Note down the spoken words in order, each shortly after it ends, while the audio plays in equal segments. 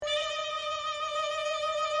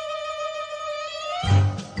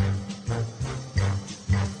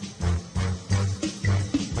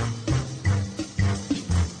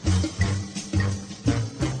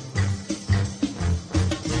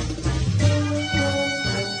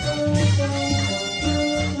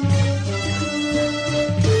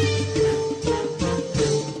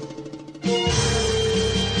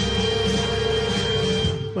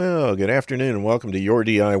good afternoon, and welcome to Your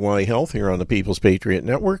DIY Health here on the People's Patriot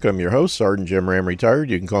Network. I'm your host, Sergeant Jim Ram, retired.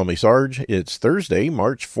 You can call me Sarge. It's Thursday,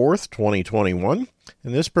 March 4th, 2021,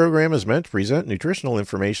 and this program is meant to present nutritional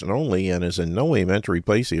information only and is in no way meant to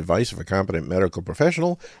replace the advice of a competent medical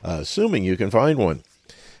professional, assuming you can find one.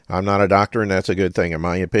 I'm not a doctor, and that's a good thing. In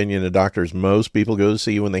my opinion, the doctors most people go to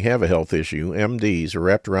see when they have a health issue, MDs, are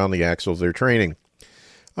wrapped around the axle of their training.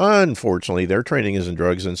 Unfortunately, their training is in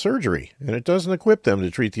drugs and surgery, and it doesn't equip them to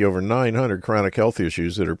treat the over 900 chronic health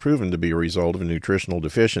issues that are proven to be a result of a nutritional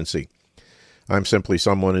deficiency. I'm simply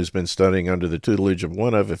someone who's been studying under the tutelage of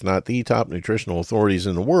one of, if not the top nutritional authorities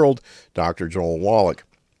in the world, Dr. Joel Wallach.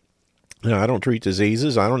 Now, I don't treat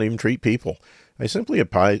diseases. I don't even treat people. I simply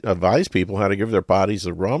advise people how to give their bodies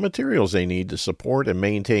the raw materials they need to support and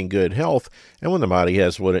maintain good health, and when the body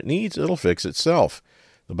has what it needs, it'll fix itself.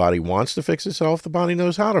 The body wants to fix itself. The body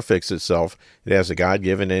knows how to fix itself. It has a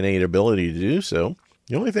God-given innate ability to do so.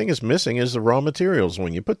 The only thing it's missing is the raw materials.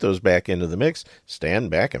 When you put those back into the mix, stand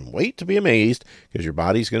back and wait to be amazed, because your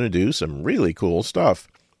body's going to do some really cool stuff.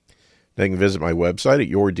 Now you can visit my website at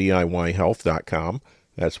yourdiyhealth.com.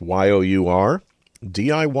 That's YOUR,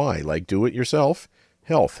 DIY, like do it yourself,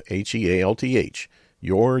 health, HEALTH,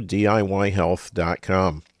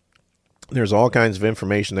 yourdiyhealth.com. There's all kinds of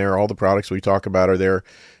information there. All the products we talk about are there.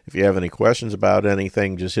 If you have any questions about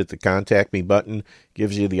anything, just hit the contact me button.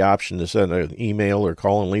 Gives you the option to send an email or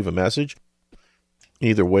call and leave a message.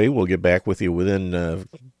 Either way, we'll get back with you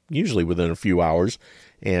usually within a few hours,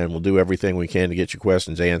 and we'll do everything we can to get your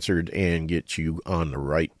questions answered and get you on the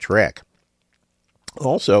right track.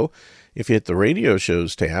 Also, if you hit the radio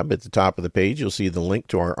shows tab at the top of the page, you'll see the link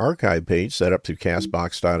to our archive page set up through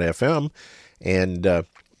castbox.fm, and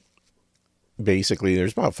basically,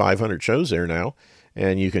 there's about 500 shows there now,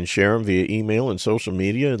 and you can share them via email and social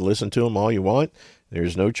media and listen to them all you want.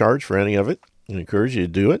 There's no charge for any of it. We encourage you to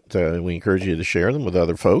do it. We encourage you to share them with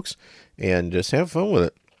other folks and just have fun with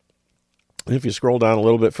it. And if you scroll down a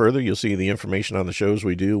little bit further, you'll see the information on the shows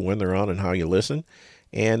we do, when they're on, and how you listen.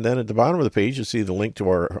 And then at the bottom of the page, you'll see the link to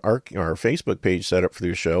our Facebook page set up for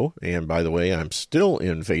the show. And by the way, I'm still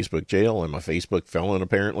in Facebook jail. I'm a Facebook felon,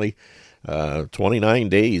 apparently. 29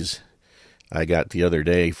 days I got the other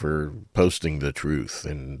day for posting the truth,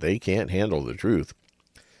 and they can't handle the truth.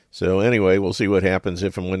 So anyway, we'll see what happens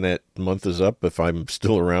if and when that month is up, if I'm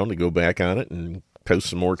still around to go back on it and post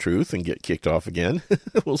some more truth and get kicked off again.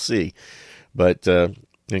 We'll see. But I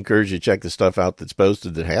encourage you to check the stuff out that's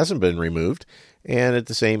posted that hasn't been removed. And at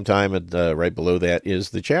the same time, right below that is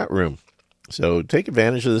the chat room. So take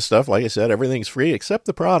advantage of this stuff. Like I said, everything's free except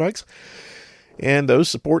the products. And those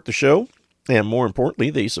support the show. And more importantly,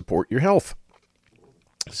 they support your health.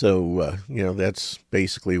 So, that's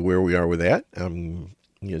basically where we are with that.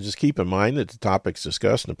 Just keep in mind that the topics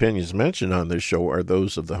discussed and opinions mentioned on this show are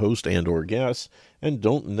those of the host and or guests and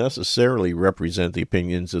don't necessarily represent the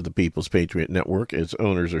opinions of the People's Patriot Network, its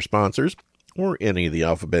owners or sponsors, or any of the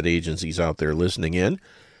alphabet agencies out there listening in.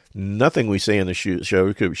 Nothing we say in the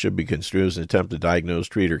show should be construed as an attempt to diagnose,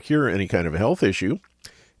 treat, or cure any kind of a health issue.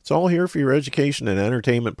 It's all here for your education and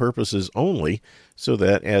entertainment purposes only, so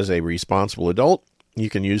that as a responsible adult, you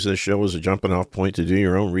can use this show as a jumping off point to do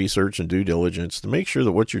your own research and due diligence to make sure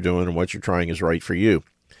that what you're doing and what you're trying is right for you.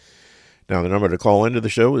 Now, the number to call into the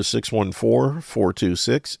show is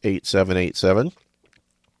 614-426-8787.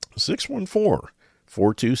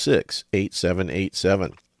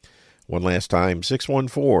 614-426-8787. One last time,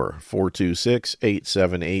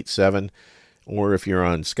 614-426-8787. Or if you're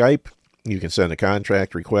on Skype, you can send a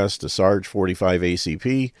contract request to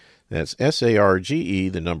Sarge45ACP. That's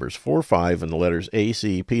SARGE, the numbers 45, and the letters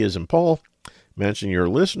ACP as in Paul. Mention your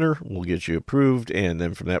listener, we'll get you approved, and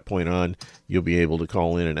then from that point on, you'll be able to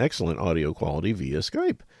call in excellent audio quality via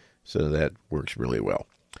Skype. So that works really well.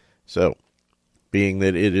 So, being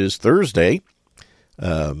that it is Thursday,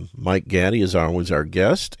 Mike Gaddy is always our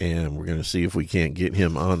guest, and we're going to see if we can't get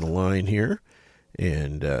him on the line here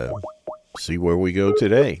and see where we go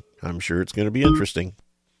today. I'm sure it's going to be interesting.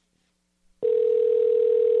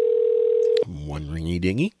 One ringy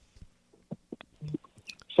dingy.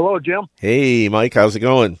 Hello, Jim. Hey, Mike, how's it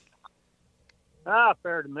going?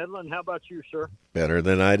 Fair to middling. How about you, sir? Better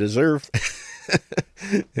than I deserve.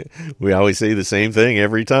 We always say the same thing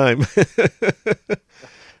every time.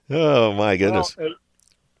 Oh, my goodness.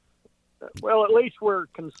 Well, at least we're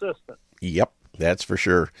consistent. Yep, that's for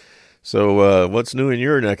sure. So what's new in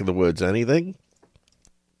your neck of the woods? Anything?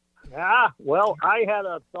 Well, I had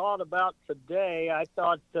a thought about today. I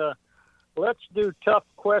thought, let's do Tough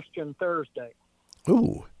Question Thursday.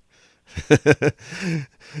 Ooh.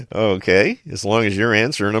 Okay, as long as you're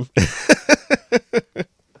answering them.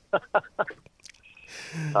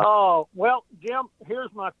 Oh, well, Jim,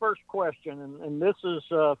 here's my first question. And this is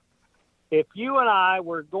if you and I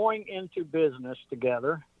were going into business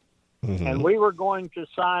together and we were going to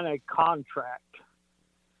sign a contract,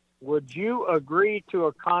 would you agree to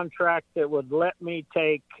a contract that would let me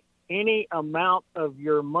take any amount of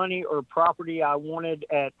your money or property I wanted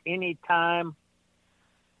at any time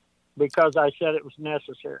because I said it was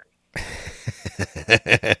necessary?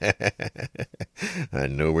 I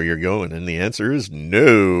know where you're going, and the answer is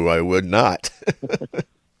no, I would not.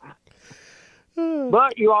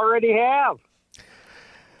 But you already have.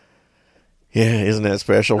 Yeah, isn't that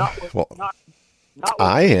special? Not with, Well, not with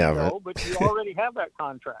I me, haven't. though, but you already have that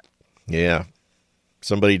contract. Yeah,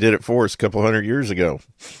 somebody did it for us a couple hundred years ago.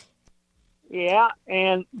 Yeah,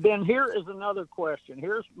 and then here is another question.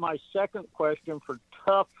 Here's my second question for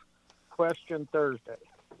Tough Question Thursday.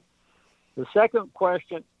 The second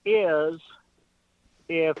question is,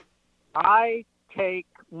 if I take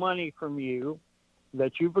money from you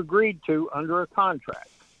that you've agreed to under a contract,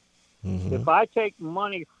 if I take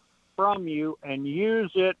money from you and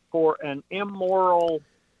use it for an immoral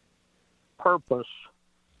purpose,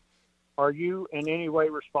 are you in any way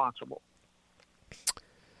responsible?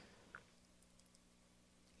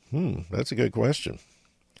 That's a good question.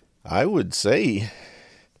 I would say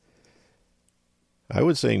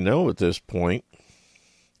no at this point,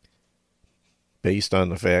 based on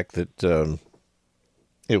the fact that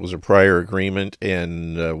it was a prior agreement,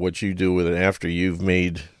 and what you do with it after you've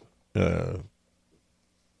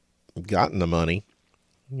gotten the money.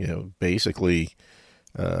 Basically,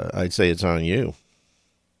 I'd say it's on you.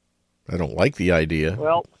 I don't like the idea.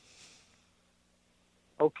 Well,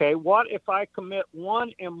 okay, what if I commit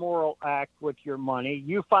one immoral act with your money,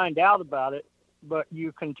 you find out about it, but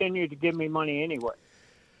you continue to give me money anyway?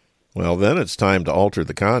 Well, then it's time to alter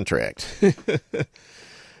the contract.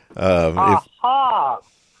 Aha!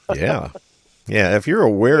 Yeah. If you're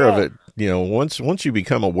aware of it, once you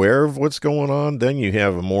become aware of what's going on, then you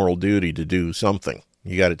have a moral duty to do something.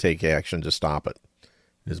 You got to take action to stop it,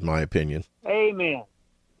 is my opinion. Amen.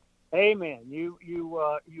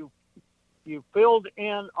 You filled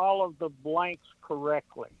in all of the blanks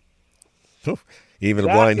correctly. Even a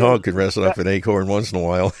blind hog could wrestle up an acorn once in a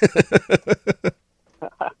while.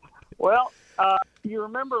 Well, you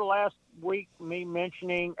remember last week me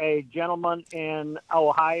mentioning a gentleman in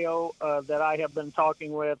Ohio that I have been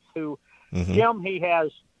talking with who, Jim, he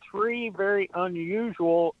has three very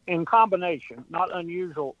unusual in combination, not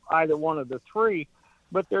unusual either one of the three,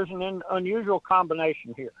 but there's an unusual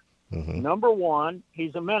combination here. Number one,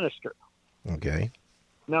 he's a minister. Okay.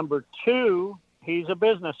 Number two, he's a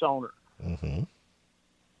business owner.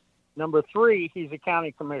 Number three, he's a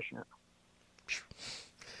county commissioner.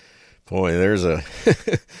 Boy, there's a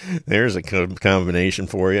there's a combination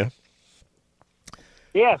for you.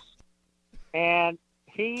 Yes. And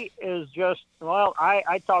he is just, well,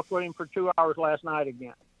 I talked with him for 2 hours last night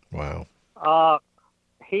again. Wow.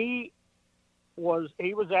 He was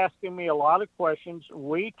asking me a lot of questions.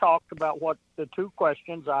 We talked about what the two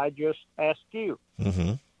questions I just asked you.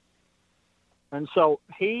 And so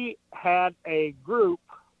he had a group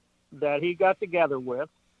that he got together with,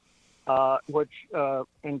 which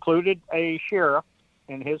included a sheriff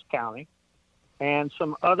in his county and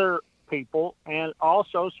some other people, and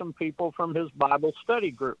also some people from his Bible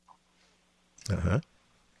study group.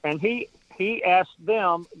 And he asked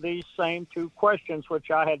them these same two questions,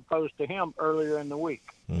 which I had posed to him earlier in the week.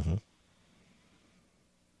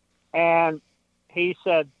 And he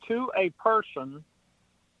said to a person,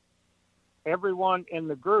 everyone in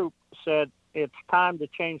the group said, it's time to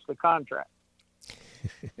change the contract.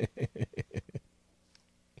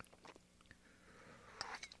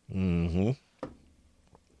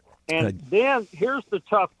 And then here's the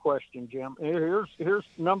tough question, Jim. Here's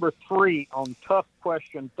number 3 on Tough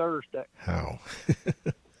Question Thursday. How?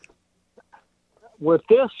 With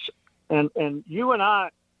this, and you and I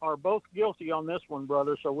are both guilty on this one,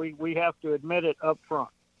 brother, so we have to admit it up front.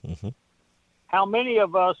 How many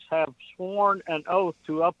of us have sworn an oath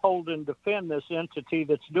to uphold and defend this entity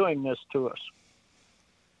that's doing this to us?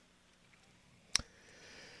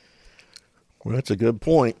 Well, that's a good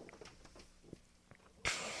point.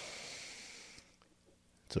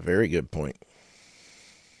 It's a very good point.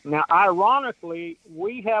 Now, ironically,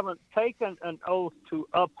 we haven't taken an oath to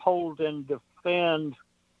uphold and defend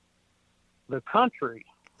the country.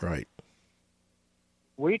 Right.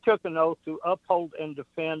 We took an oath to uphold and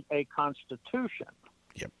defend a constitution.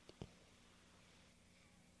 Yep.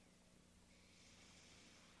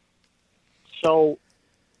 So,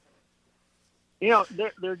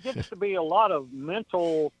 there gets to be a lot of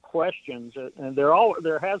mental questions, and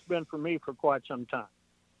there has been for me for quite some time.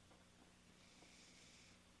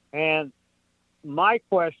 And my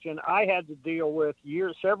question I had to deal with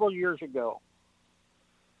several years ago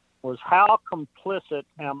was, how complicit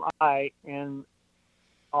am I in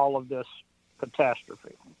all of this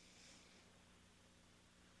catastrophe?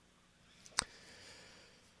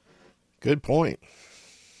 Good point.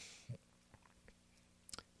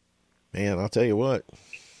 Man, I'll tell you what.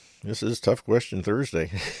 This is Tough Question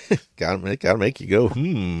Thursday. gotta make you go,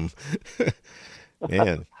 Man.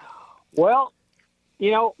 Well,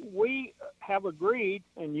 we have agreed,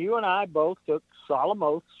 and you and I both took solemn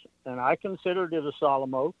oaths, and I considered it a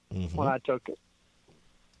solemn oath when I took it,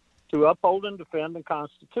 to uphold and defend the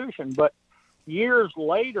Constitution. But years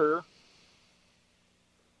later,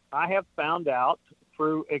 I have found out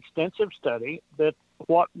through extensive study that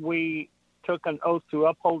what we took an oath to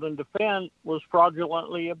uphold and defend was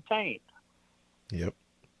fraudulently obtained. Yep.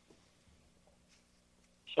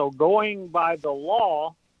 So going by the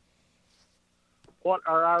law, what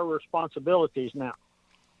are our responsibilities now?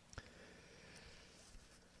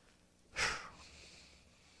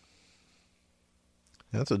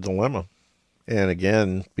 That's a dilemma. And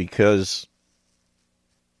again, because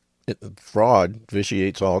fraud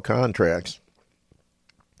vitiates all contracts.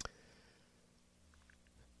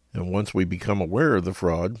 And once we become aware of the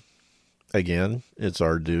fraud, again, it's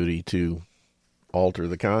our duty to alter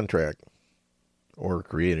the contract or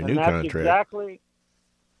create a new contract.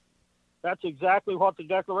 That's exactly what the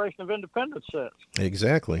Declaration of Independence says.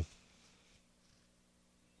 Exactly.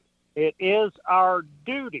 It is our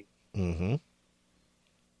duty. Mm-hmm.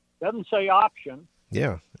 Doesn't say option.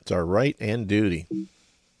 Yeah, it's our right and duty.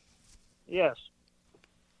 Yes.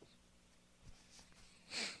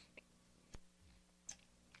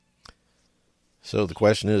 So the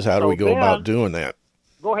question is, how do we go about doing that?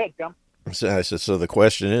 Go ahead, Tim. So the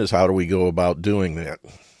question is, how do we go about doing that?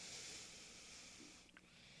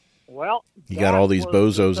 Well, you got all these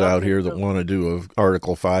bozos out here that want to do a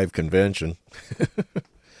Article 5 convention.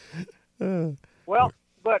 Well,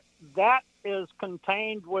 but that is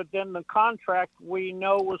contained within the contract we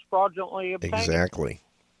know was fraudulently obtained. Exactly.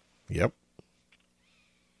 Yep.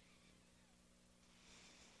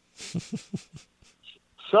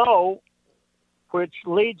 So, which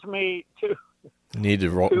leads me to... You need to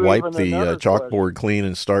wipe the chalkboard clean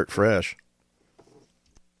and start fresh.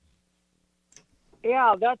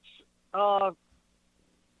 Yeah, that's...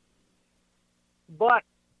 but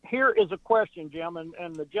here is a question, Jim,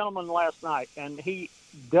 and the gentleman last night, and he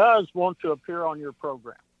does want to appear on your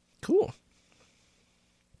program. Cool.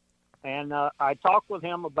 And I talked with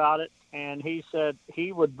him about it, and he said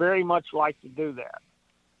he would very much like to do that.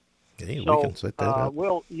 Hey, so we can set that up.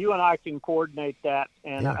 You and I can coordinate that,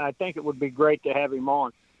 and yeah. I think it would be great to have him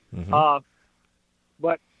on. Mm-hmm.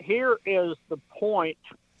 But here is the point,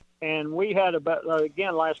 and we had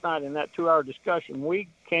again last night in that 2-hour discussion, we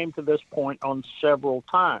came to this point on several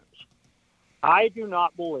times. I do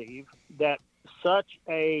not believe that such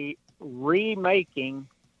a remaking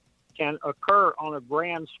can occur on a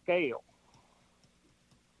grand scale.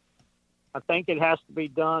 I think it has to be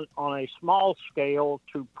done on a small scale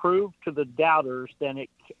to prove to the doubters that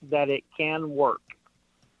it can work.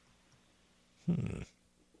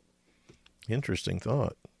 Interesting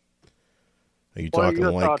thought. Are you what talking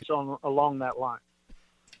are your thoughts along that line?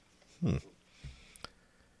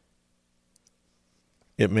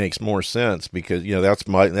 It makes more sense because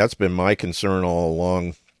that's been my concern all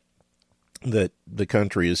along, that the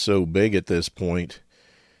country is so big at this point,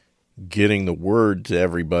 getting the word to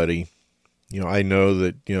everybody. I know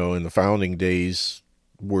that, in the founding days,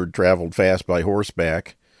 word traveled fast by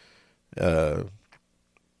horseback, but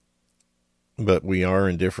we are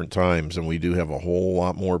in different times, and we do have a whole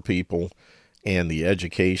lot more people, and the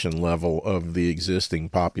education level of the existing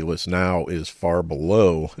populace now is far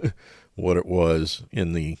below what it was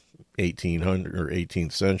in the 1800 or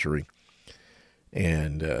 18th century.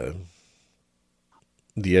 And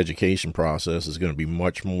the education process is going to be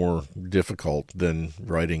much more difficult than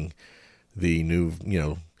writing the new,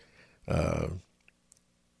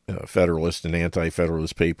 Federalist and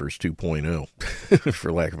Anti-Federalist Papers 2.0,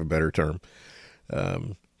 for lack of a better term.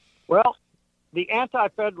 Well, the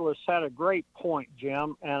Anti-Federalists had a great point,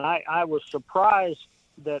 Jim, and I was surprised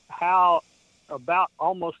that how about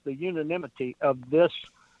almost the unanimity of this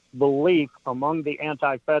belief among the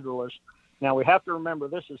Anti-Federalists. Now, we have to remember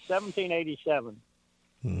this is 1787,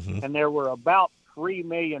 and there were about 3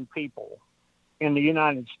 million people in the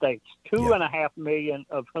United States, 2.5 million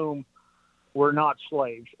of whom were not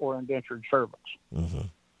slaves or indentured servants. Mm-hmm.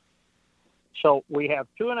 So we have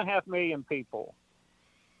 2.5 million people.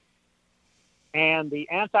 And the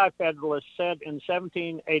Anti-Federalists said in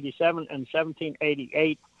 1787 and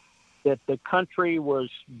 1788 that the country was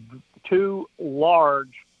too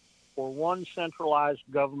large for one centralized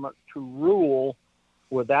government to rule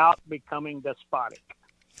without becoming despotic.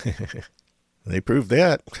 They proved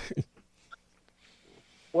that.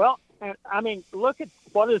 Well, and I mean, look at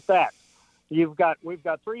what is that? We've got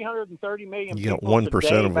 330 million. You got people 1%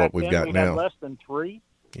 today. of Back what we've then, got we now. had less than 3.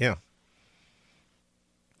 Yeah.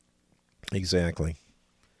 Exactly.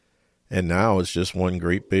 And now it's just one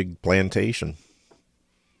great big plantation.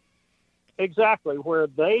 Exactly, where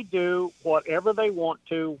they do whatever they want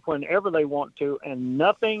to, whenever they want to, and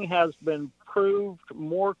nothing has been proved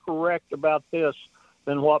more correct about this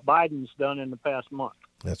than what Biden's done in the past month.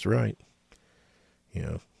 That's right.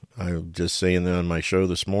 Yeah. I was just saying that on my show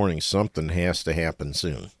this morning, something has to happen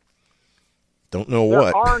soon. Don't know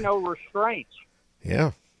what. There are no restraints.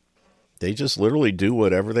 Yeah. They just literally do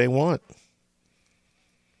whatever they want.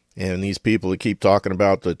 And these people that keep talking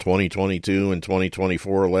about the 2022 and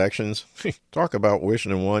 2024 elections, talk about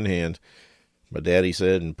wishing in one hand, my daddy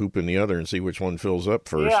said, and poop in the other and see which one fills up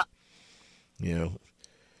first. Yeah. You know.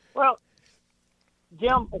 Well,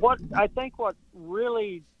 Jim, what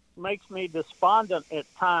really makes me despondent at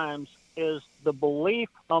times is the belief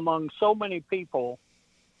among so many people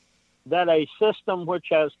that a system which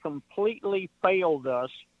has completely failed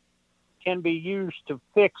us can be used to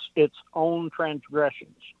fix its own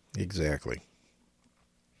transgressions. Exactly.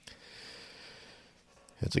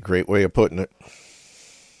 That's a great way of putting it.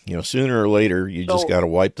 You know, sooner or later, you just got to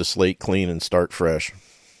wipe the slate clean and start fresh.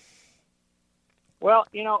 Well,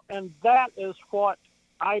 you know, and that is what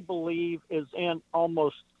I believe is in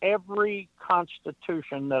almost every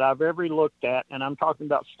constitution that I've ever looked at, and I'm talking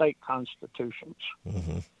about state constitutions.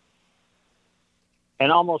 Mm-hmm.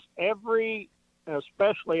 And almost every,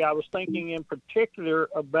 especially I was thinking in particular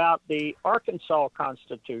about the Arkansas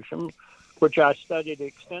Constitution, which I studied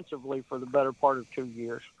extensively for the better part of 2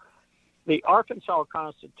 years. The Arkansas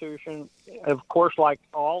Constitution, of course, like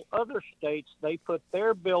all other states, they put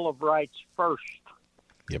their Bill of Rights first.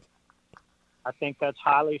 Yep. I think that's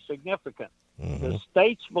highly significant. Mm-hmm. The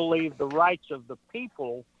states believe the rights of the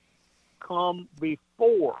people come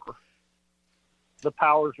before the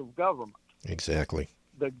powers of government. Exactly.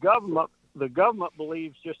 The government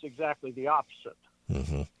believes just exactly the opposite.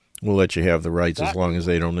 Mm-hmm. We'll let you have the rights as long as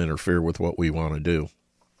they don't interfere with what we want to do.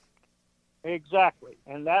 Exactly.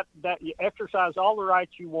 And that you exercise all the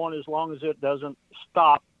rights you want as long as it doesn't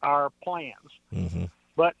stop our plans. Mm-hmm.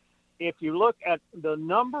 But if you look at the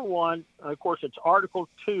number one, of course, it's Article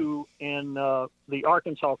 2 in the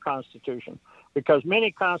Arkansas Constitution, because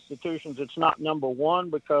many constitutions, it's not number 1,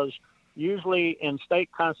 because usually in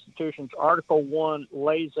state constitutions, Article 1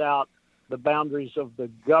 lays out the boundaries of the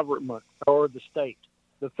government or the state,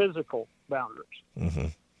 the physical boundaries. Mm-hmm.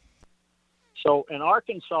 So in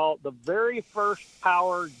Arkansas, the very first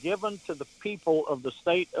power given to the people of the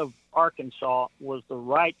state of Arkansas was the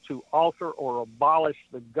right to alter or abolish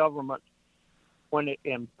the government when it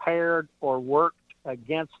impaired or worked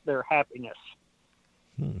against their happiness.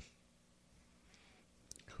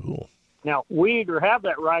 Cool. Now, we either have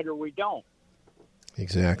that right or we don't.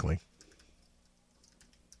 Exactly.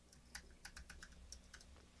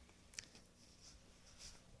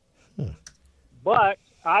 But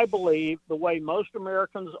I believe the way most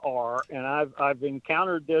Americans are, and I've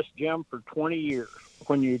encountered this, Jim, for 20 years,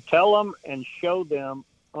 when you tell them and show them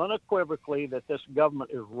unequivocally that this government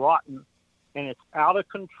is rotten and it's out of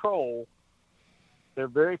control, their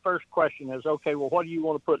very first question is, okay, well, what do you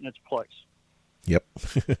want to put in its place? Yep.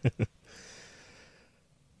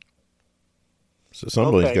 So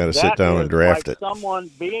somebody's got to sit down and draft it. Someone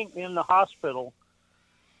being in the hospital,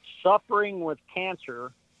 suffering with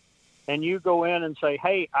cancer, and you go in and say,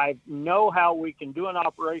 hey, I know how we can do an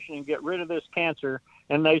operation and get rid of this cancer.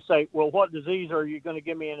 And they say, well, what disease are you going to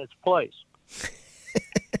give me in its place?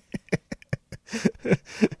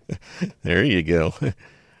 There you go.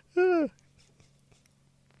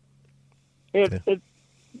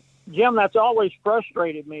 Jim, that's always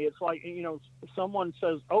frustrated me. It's like, you know, someone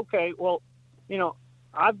says, okay, well, you know,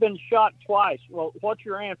 I've been shot twice. Well, what's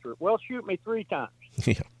your answer? Well, shoot me 3 times.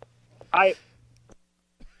 Yeah.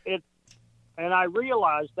 And I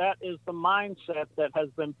realize that is the mindset that has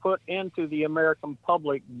been put into the American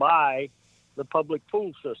public by the public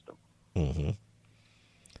pool system. Mm-hmm.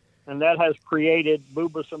 And that has created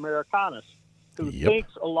Bubus Americanus, who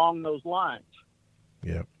thinks along those lines.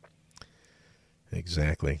 Yep.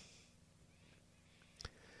 Exactly.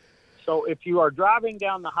 So if you are driving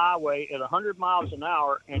down the highway at 100 miles an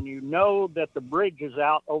hour and you know that the bridge is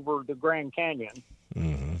out over the Grand Canyon,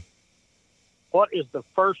 mm-hmm. What is the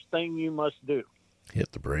first thing you must do?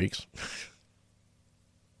 Hit the brakes.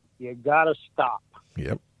 You got to stop.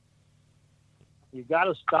 Yep. You got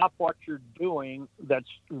to stop what you're doing that's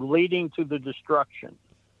leading to the destruction.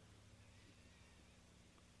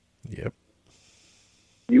 Yep.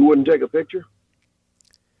 You wouldn't take a picture?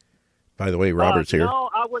 By the way, Robert's here. No,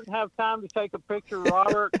 I wouldn't have time to take a picture,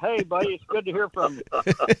 Robert. Hey, buddy, it's good to hear from you.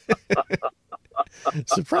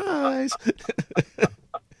 Surprise!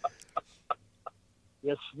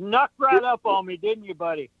 You snuck right up on me, didn't you,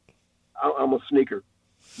 buddy? I'm a sneaker.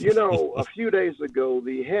 You know, a few days ago,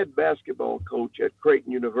 the head basketball coach at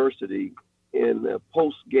Creighton University, in a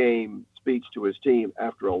post-game speech to his team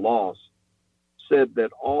after a loss, said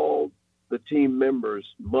that all the team members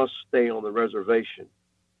must stay on the reservation.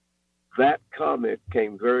 That comment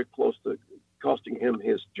came very close to costing him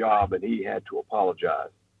his job, and he had to apologize.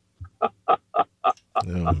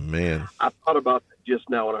 Oh, man. I thought about that just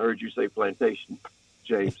now when I heard you say plantation,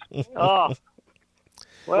 James. Oh,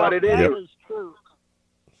 well, But it that is. is true.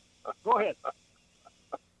 Go ahead.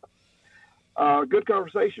 Good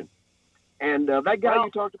conversation. And that guy Well-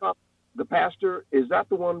 you talked about, the pastor, is that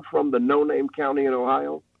the one from the no-name county in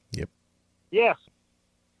Ohio? Yes.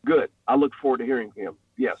 Good. I look forward to hearing him.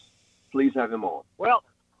 Yes. Please have him on. Well,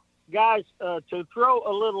 guys, to throw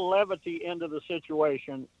a little levity into the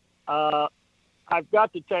situation, I've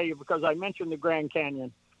got to tell you, because I mentioned the Grand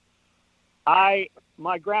Canyon,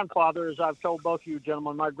 my grandfather, as I've told both of you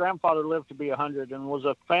gentlemen, my grandfather lived to be 100 and was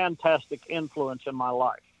a fantastic influence in my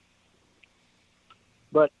life.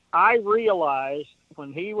 But I realized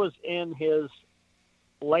when he was in his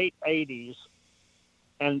late 80s,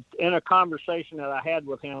 and in a conversation that I had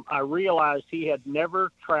with him, I realized he had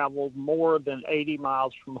never traveled more than 80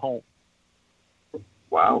 miles from home.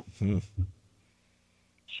 Wow.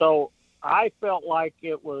 So I felt like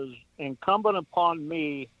it was incumbent upon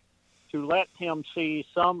me to let him see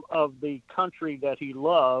some of the country that he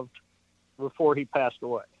loved before he passed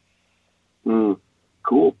away.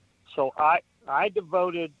 Cool. So I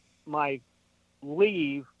devoted my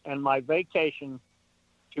leave and my vacation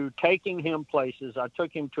to taking him places. I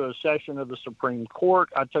took him to a session of the Supreme Court.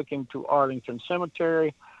 I took him to Arlington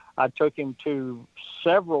Cemetery. I took him to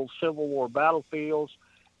several Civil War battlefields,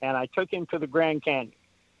 and I took him to the Grand Canyon.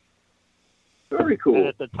 Very cool. And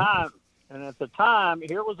at the time,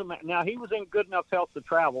 here was a man. Now, he was in good enough health to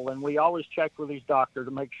travel, and we always checked with his doctor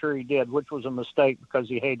to make sure he did, which was a mistake because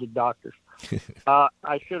he hated doctors. I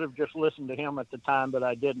should have just listened to him at the time, but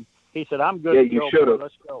I didn't. He said, "I'm good Yeah, to you go, should boy. have.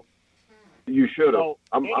 Let's go." You should have. So,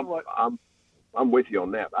 anyway, I'm with you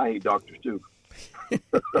on that. I hate doctors too.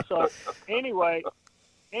 So anyway,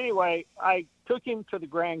 I took him to the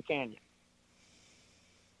Grand Canyon.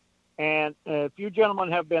 And if you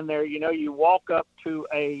gentlemen have been there, you know, you walk up to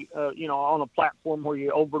on a platform where you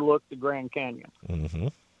overlook the Grand Canyon. Mm-hmm.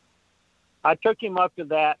 I took him up to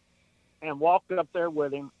that and walked up there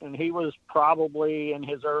with him, and he was probably in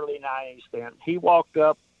his early 90s then. He walked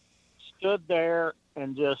up, stood there,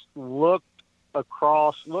 and just looked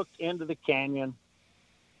into the canyon,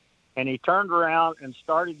 and he turned around and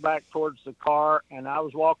started back towards the car, and I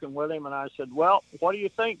was walking with him, and I said, "Well, what do you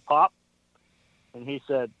think, Pop?" And he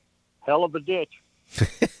said, "Hell of a ditch."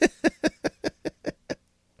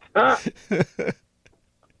 There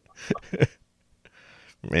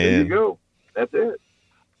you Man, go. That's it.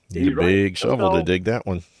 need a big shovel to dig that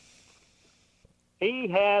one. He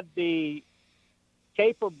had the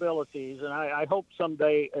capabilities, and I hope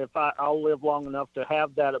someday, if I'll live long enough to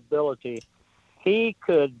have that ability, he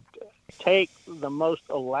could take the most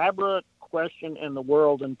elaborate question in the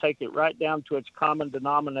world and take it right down to its common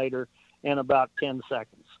denominator in about 10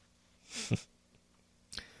 seconds.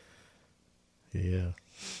 Yeah.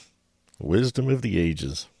 Wisdom of the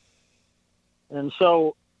ages. And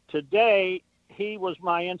so today, he was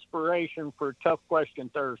my inspiration for Tough Question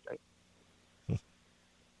Thursday.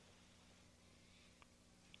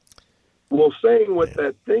 Well, staying with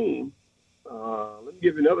that theme, let me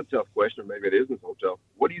give you another tough question. Maybe it isn't so tough.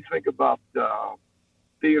 What do you think about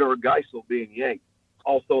Theodore Geisel being yanked,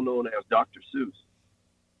 also known as Dr.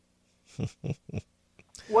 Seuss?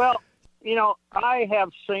 Well, you know, I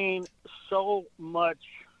have seen so much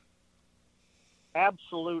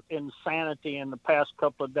absolute insanity in the past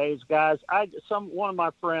couple of days, guys. One of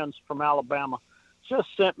my friends from Alabama just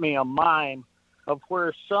sent me a mime of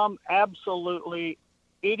where some absolutely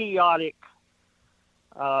idiotic,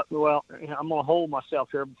 I'm going to hold myself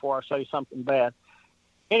here before I say something bad.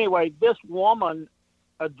 Anyway, this woman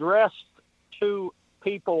addressed to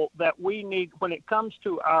people that we need, when it comes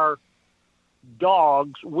to our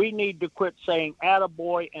dogs, we need to quit saying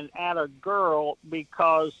attaboy and attagirl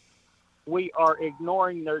because we are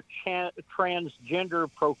ignoring their transgender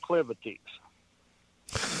proclivities.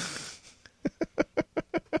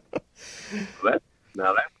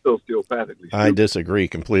 Now that's sociopathically stupid. I disagree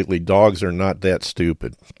completely. Dogs are not that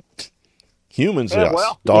stupid. Humans, Yeah, yes.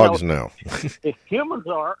 well, Dogs, no. If humans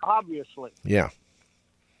are, obviously. Yeah.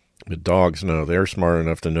 But dogs, no. They're smart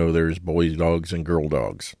enough to know there's boy dogs and girl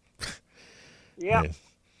dogs. Yeah. Yeah.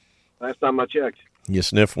 Last time I checked. You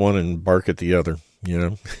sniff one and bark at the other, you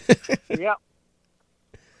know? Yeah.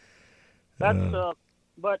 That's,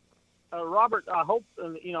 but Robert, I hope,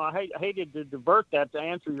 I hated to divert that to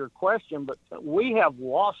answer your question, but we have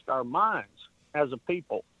lost our minds as a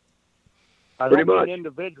people. I Pretty don't much. mean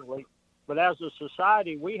individually, but as a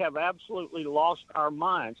society, we have absolutely lost our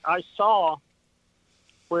minds. I saw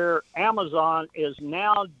where Amazon is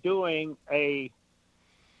now doing a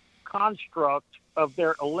construct of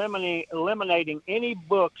their eliminating any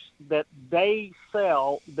books that they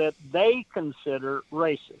sell that they consider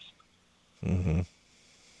racist. Mm-hmm.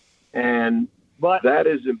 And But that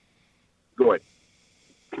is, go ahead.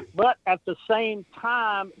 But at the same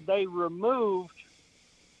time, they removed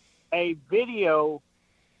a video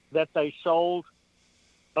that they sold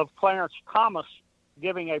of Clarence Thomas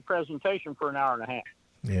giving a presentation for an hour and a half.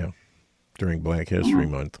 Yeah. During Black History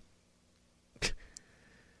Month.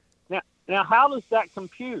 Now, how does that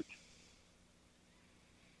compute?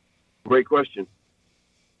 Great question.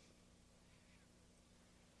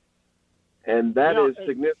 And that is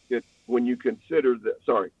significant when you consider that.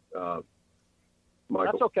 Sorry, Michael.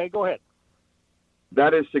 That's okay. Go ahead.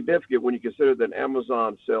 That is significant when you consider that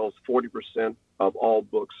Amazon sells 40% of all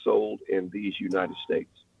books sold in these United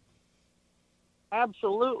States.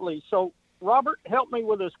 Absolutely. So, Robert, help me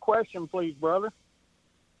with this question, please, brother.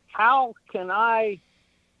 How can I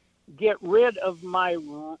get rid of my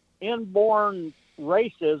inborn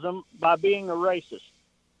racism by being a racist?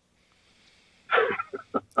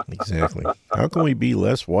 Exactly. How can we be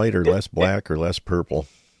less white or less black or less purple?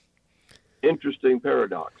 Interesting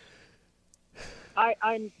paradox.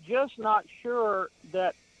 I'm just not sure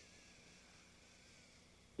that,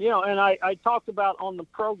 and I talked about on the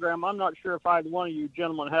program, I'm not sure if either one of you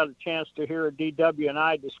gentlemen had a chance to hear DW and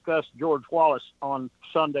I discuss George Wallace on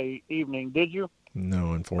Sunday evening. Did you?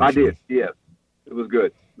 No, unfortunately. I did, yes. It was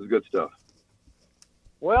good. It was good stuff.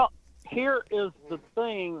 Well, here is the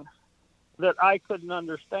thing that I couldn't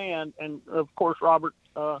understand. And, of course, Robert,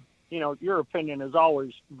 your opinion is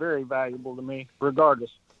always very valuable to me,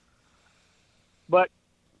 regardless. But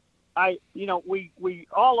we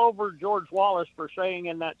all over George Wallace for saying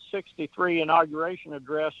in that 63 inauguration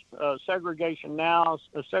address, segregation now,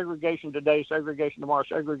 segregation today, segregation tomorrow,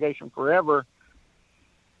 segregation forever.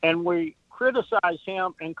 And we criticize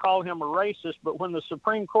him and call him a racist, but when the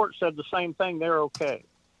Supreme Court said the same thing, they're okay.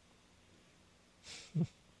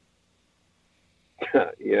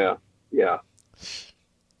 Yeah.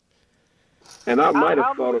 And I might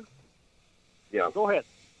have thought Go ahead.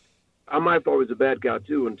 I might have thought he was a bad guy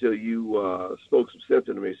too until you spoke some sense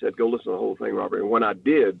into me. Said, "Go listen to the whole thing, Robert." And when I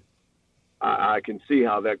did, I can see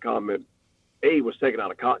how that comment, A, was taken out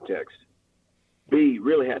of context. B,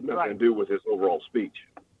 really had nothing to do with his overall speech.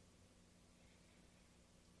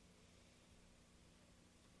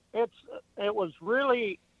 It was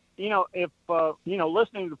really, if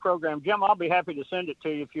listening to the program, Jim, I'll be happy to send it to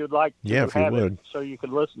you if you'd like to if you would, so you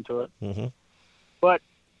could listen to it. Mm-hmm. But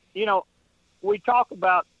we talk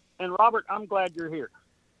about, and Robert, I'm glad you're here.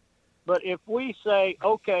 But if we say,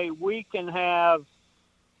 okay, we can have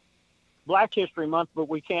Black History Month, but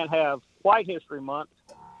we can't have White History Month,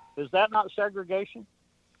 is that not segregation?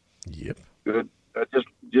 Yep. Good.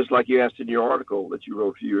 Just like you asked in your article that you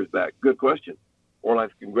wrote a few years back. Good question. Or like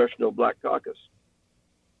the Congressional Black Caucus.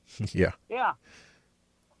 Yeah. Kind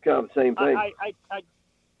of the same thing.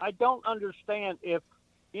 I don't understand if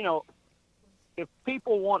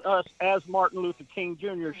people want us, as Martin Luther King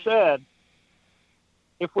Jr. said,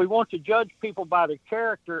 if we want to judge people by their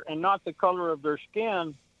character and not the color of their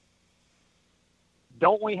skin,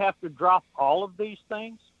 don't we have to drop all of these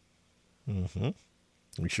things? Mm-hmm.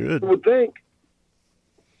 We should. You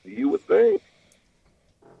would think.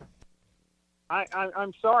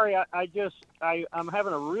 I'm sorry. I'm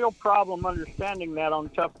having a real problem understanding that on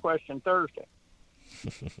Tough Question Thursday.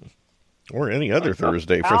 Or any other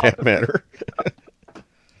Thursday, for that matter.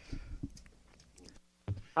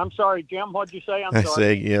 I'm sorry, Jim. What'd you say? I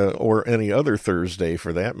say, or any other Thursday,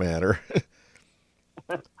 for that matter.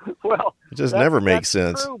 Well, it just never makes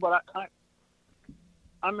sense. True, but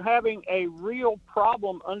I'm having a real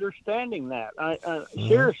problem understanding that.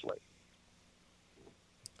 Seriously.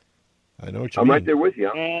 I know what you mean. I'm right there with you.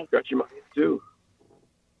 I got your mind too.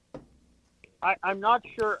 I'm not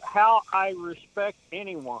sure how I respect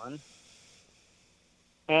anyone.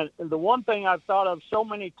 And the one thing I've thought of so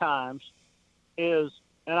many times is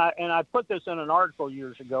I put this in an article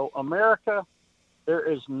years ago. America, there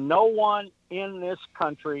is no one in this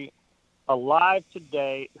country alive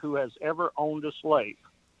today who has ever owned a slave.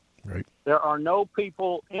 Right. There are no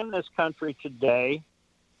people in this country today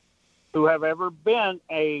who have ever been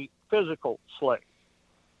a physical slave.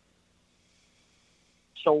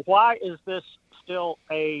 So why is this still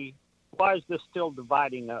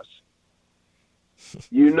dividing us?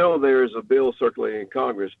 There's a bill circulating in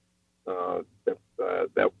Congress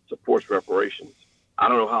that supports reparations. I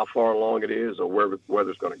don't know how far along it is or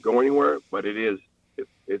whether it's going to go anywhere, but it's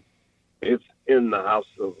in the House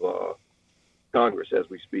of Congress as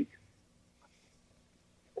we speak.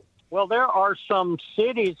 Well, there are some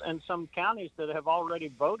cities and some counties that have already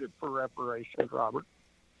voted for reparations, Robert.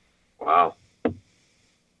 Wow.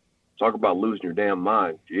 Talk about losing your damn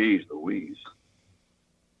mind. Jeez Louise.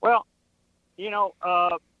 Well,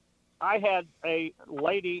 I had a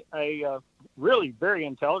lady, a really very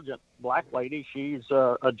intelligent black lady. She's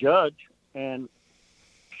a judge, and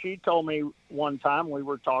she told me one time we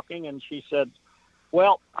were talking, and she said,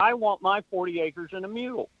 well, I want my 40 acres and a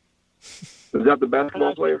mule. Is that the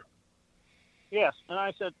basketball player? Yes. And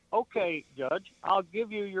I said, okay, Judge, I'll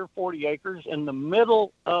give you your 40 acres in the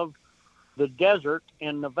middle of the desert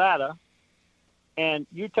in Nevada, and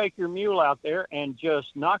you take your mule out there and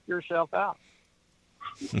just knock yourself out.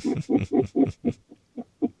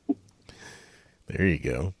 There you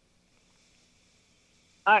go.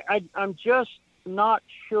 I'm just not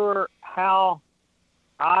sure how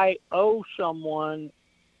I owe someone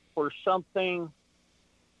for something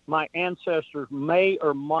my ancestors may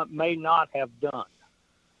or may not have done.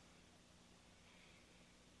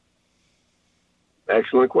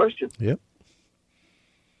 Excellent question. Yep.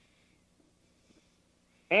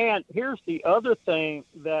 And here's the other thing,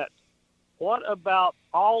 that what about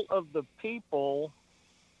all of the people,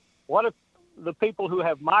 what if the people who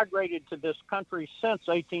have migrated to this country since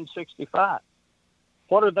 1865,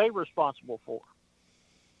 what are they responsible for?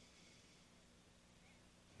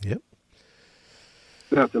 Yep.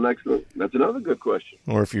 That's another good question.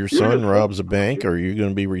 Or if your son robs a bank, are you going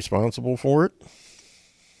to be responsible for it?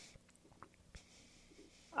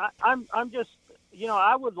 I'm just,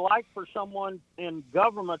 I would like for someone in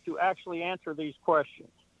government to actually answer these questions.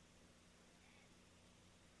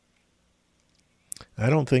 I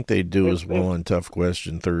don't think they do as well on Tough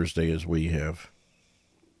Question Thursday as we have.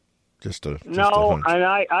 Just a hunch. And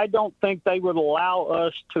I don't think they would allow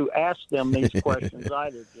us to ask them these questions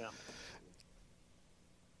either, Jim.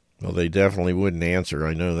 Well, they definitely wouldn't answer.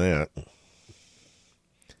 I know that.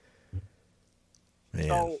 Man.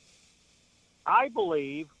 So I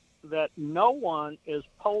believe that no one is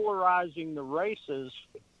polarizing the races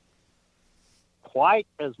quite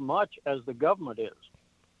as much as the government is.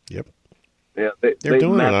 Yep. Yeah, they're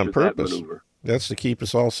doing it on that purpose. maneuver. That's to keep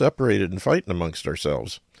us all separated and fighting amongst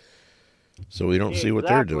ourselves, so we don't see what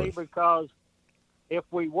they're doing. Exactly, because if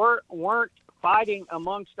we weren't fighting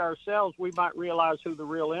amongst ourselves, we might realize who the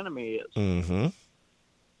real enemy is. Mm-hmm.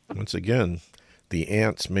 Once again, the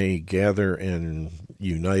ants may gather and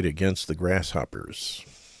unite against the grasshoppers.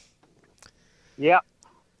 Yep.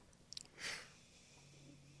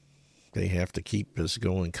 They have to keep us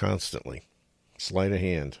going constantly. Sleight of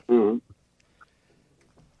hand. Mm-hmm.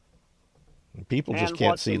 People just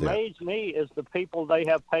can't see that. What amazes me is the people they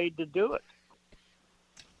have paid to do it.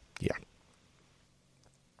 Yeah.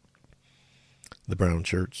 The brown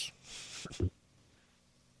shirts.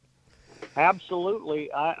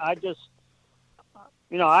 Absolutely. I just,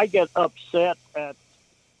 I get upset at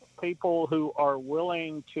people who are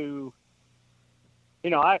willing to,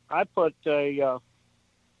 I put a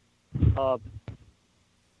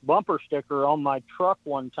bumper sticker on my truck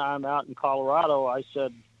one time out in Colorado. I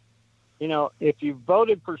said, if you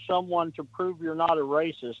voted for someone to prove you're not a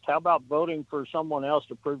racist, how about voting for someone else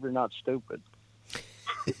to prove you're not stupid?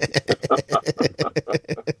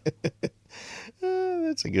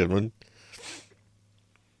 That's a good one.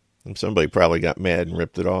 And somebody probably got mad and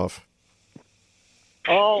ripped it off.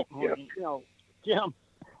 Oh, yeah. Jim,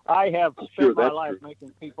 I have spent my life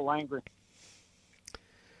making people angry.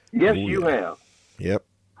 Yes, you have. Yep.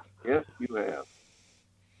 Yes, you have.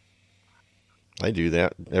 I do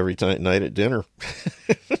that every night at dinner.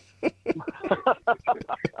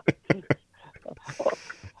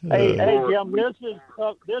 Hey, Jim, this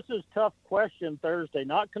is Tough Question Thursday,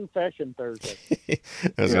 not Confession Thursday.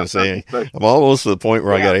 I was going to say, I'm almost to the point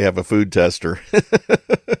where I got to have a food tester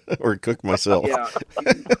or cook myself. Yeah,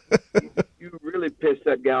 you really pissed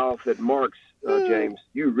that guy off at Mark's, James.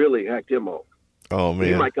 You really hacked him off. Oh, man.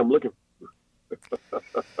 He might come looking.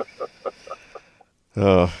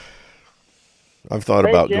 I've thought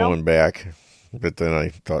about going back, but then I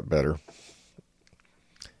thought better.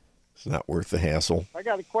 It's not worth the hassle. I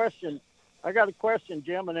got a question,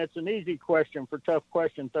 Jim, and it's an easy question for Tough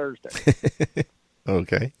Question Thursday.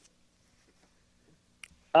 Okay.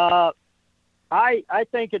 I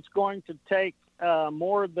think it's going to take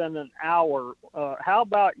more than an hour. How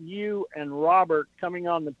about you and Robert coming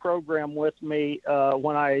on the program with me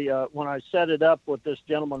when I set it up with this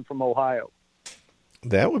gentleman from Ohio?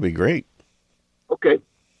 That would be great. Okay.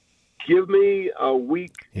 Give me a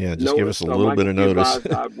week. Yeah, just give us a little bit of notice.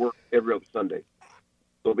 I work every other Sunday.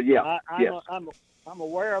 So, but yeah, I'm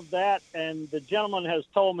aware of that, and the gentleman has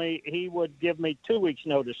told me he would give me 2 weeks'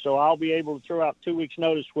 notice, so I'll be able to throw out 2 weeks'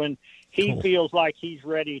 notice when he feels like he's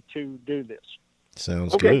ready to do this.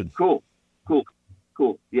 Sounds good. Cool.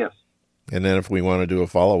 Yes. And then if we want to do a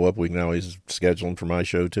follow-up, we can always schedule him for my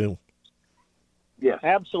show, too. Yes.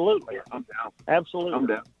 Absolutely. I'm down. Absolutely. I'm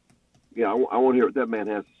down. Yeah, I want to hear what that man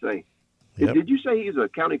has to say. Yep. Did you say he's a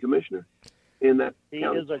county commissioner in that He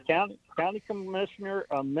county? is a county commissioner,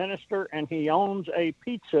 a minister, and he owns a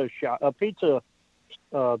pizza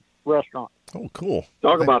restaurant. Oh, cool.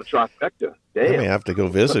 Talk about a trifecta. I may Damn. have to go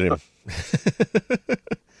visit him.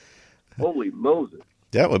 Holy Moses.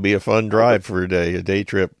 That would be a fun drive for a day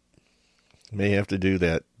trip. May have to do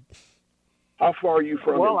that. How far are you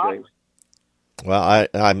from him, James? Well,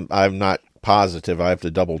 I'm not positive. I have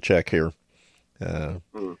to double check here.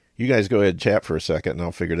 You guys go ahead and chat for a second, and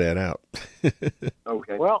I'll figure that out.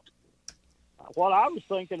 Okay. Well, what I was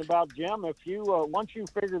thinking about, Jim, if you once you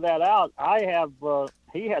figure that out, I have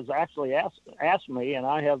he has actually asked me, and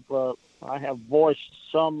I have voiced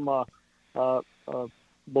some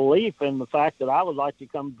belief in the fact that I would like to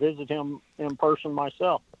come visit him in person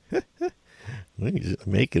myself. We can just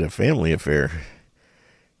make it a family affair.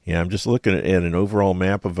 Yeah, I'm just looking at an overall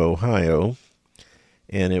map of Ohio,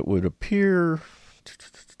 and it would appear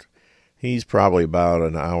he's probably about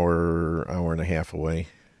an hour and a half away,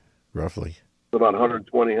 roughly. About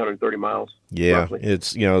 120, 130 miles. Yeah, roughly.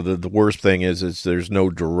 it's, the worst thing is there's no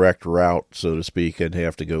direct route, so to speak. I'd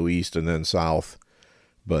have to go east and then south.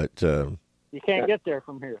 But you can't get there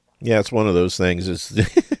from here. yeah, it's one of those things. It's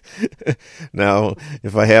now,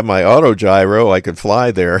 if I have my auto gyro, I could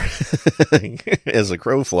fly there as a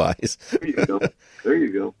crow flies. There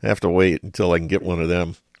you go. I have to wait until I can get one of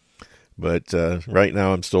them. But right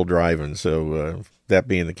now I'm still driving, so that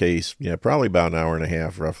being the case, yeah, probably about an hour and a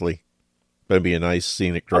half, roughly. But it'd be a nice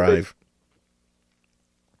scenic drive.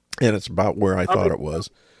 And it's about where I thought it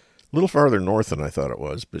was. A little farther north than I thought it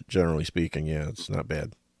was, but generally speaking, yeah, it's not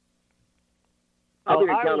bad. How big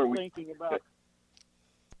a I county was thinking about...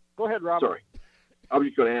 Go ahead, Robert. Sorry. I was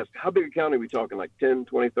just going to ask, how big a county are we talking, like 10,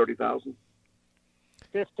 20, 30,000?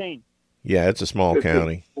 15. Yeah, it's a small 15.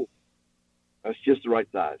 county. That's just the right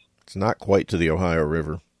size. It's not quite to the Ohio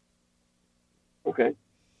River. Okay.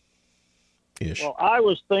 Ish. Well, I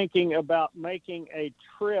was thinking about making a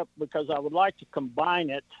trip because I would like to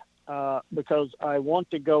combine it because I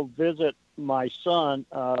want to go visit my son.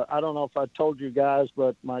 I don't know if I told you guys,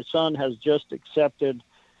 but my son has just accepted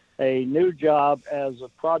a new job as a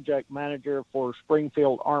project manager for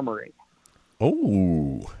Springfield Armory.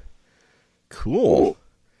 Oh, cool.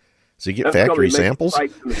 Does he get That's factory gonna make samples?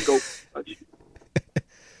 sights and the scopes.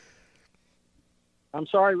 I'm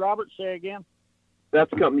sorry, Robert, say again? That's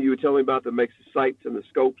the company you were telling me about that makes the sights and the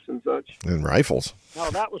scopes and such? And rifles. No,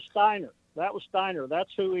 that was Steiner. That's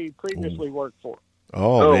who he previously worked for.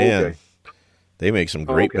 Oh, man. Okay. They make some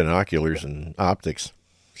great okay. binoculars and optics.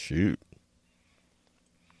 Shoot.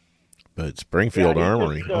 But Springfield Yeah, he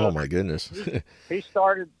Armory, just, oh my goodness. He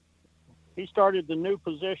started the new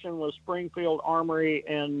position with Springfield Armory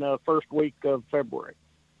in the first week of February.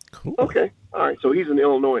 Cool. Okay. All right. So he's in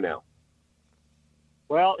Illinois now.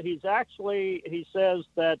 Well, he says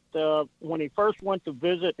that when he first went to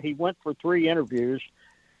visit, he went for 3 interviews,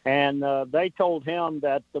 and they told him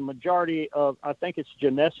that the majority of, I think it's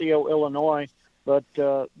Geneseo, Illinois, but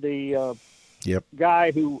the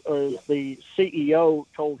guy who is the CEO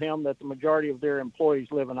told him that the majority of their employees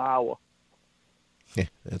live in Iowa. Yeah,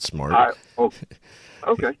 that's smart.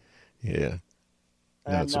 Okay. Yeah.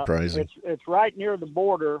 Not And, surprising. It's right near the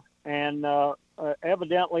border, and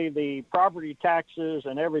evidently the property taxes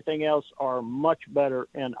and everything else are much better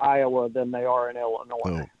in Iowa than they are in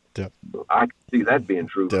Illinois. I can see that being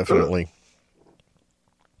true. Definitely.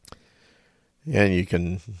 And you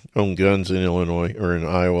can own guns in Illinois or in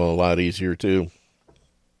Iowa a lot easier too.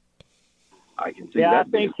 I can see Yeah,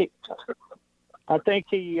 that. I think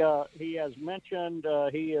he has mentioned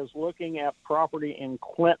he is looking at property in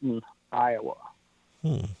Clinton, Iowa.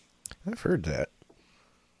 I've heard that.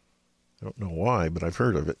 I don't know why, but I've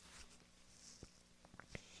heard of it.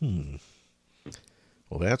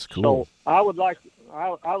 Well, that's cool. So I would like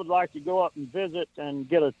to go up and visit and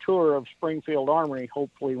get a tour of Springfield Armory,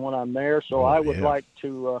 hopefully when I'm there. So I would like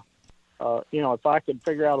to, if I could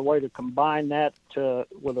figure out a way to combine that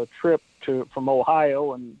with a trip from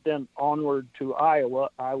Ohio and then onward to Iowa,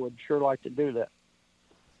 I would sure like to do that.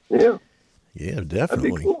 Yeah. Yeah,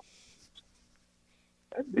 definitely.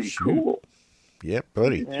 That'd be cool. Yep,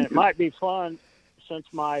 buddy. And it might be fun since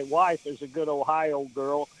my wife is a good Ohio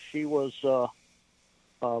girl. She was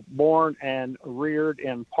born and reared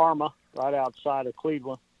in Parma, right outside of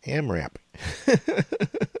Cleveland. AMRAP.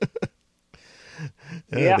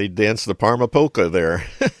 Yeah. They dance the Parma polka there.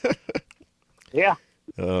 Yeah.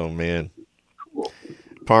 Oh, man.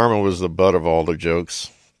 Parma was the butt of all the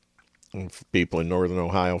jokes. For people in northern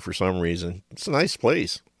Ohio, for some reason. It's a nice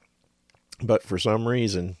place. But for some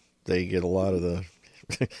reason, they get a lot of the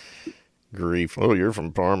grief. Oh, you're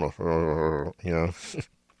from Parma. Who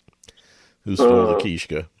stole the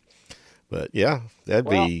Kishka? But yeah, that'd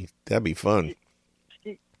be fun.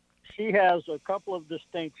 She has a couple of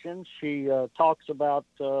distinctions. She talks about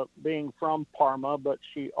being from Parma, but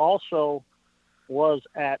she also was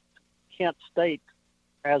at Kent State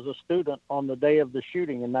as a student on the day of the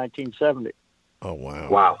shooting in 1970. Oh, wow.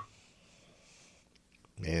 Wow.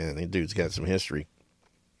 Man, that dude's got some history.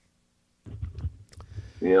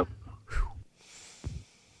 Yeah.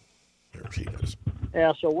 There she is.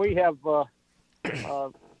 Yeah, so we have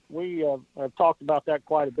talked about that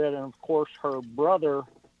quite a bit, and of course her brother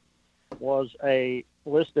was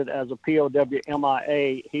listed as a POW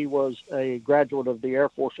MIA. He was a graduate of the Air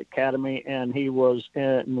Force Academy, and he was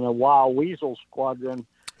in the Wild Weasel Squadron.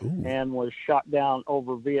 Ooh. And was shot down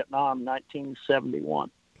over Vietnam in 1971.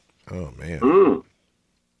 Oh, man. Mm.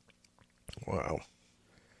 Wow.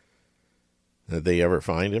 Did they ever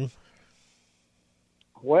find him?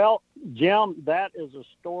 Well, Jim, that is a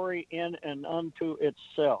story in and unto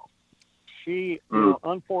itself. She,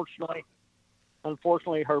 unfortunately,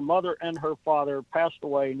 her mother and her father passed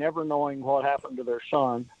away never knowing what happened to their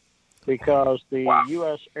son because the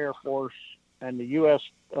U.S. Air Force and the U.S.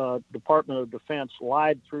 Department of Defense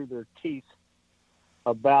lied through their teeth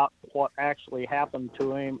about what actually happened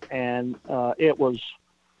to him, and it was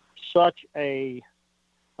such an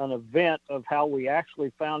event of how we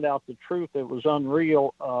actually found out the truth. It was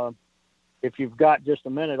unreal. If you've got just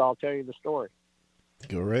a minute, I'll tell you the story.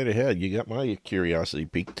 Go right ahead. You got my curiosity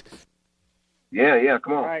piqued. Yeah,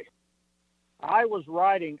 come on. All right. I was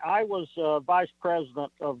vice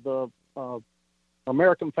president of the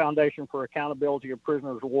American Foundation for Accountability of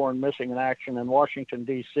Prisoners of War and Missing in Action in Washington,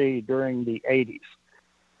 D.C. during the 80s.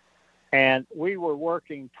 And we were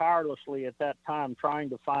working tirelessly at that time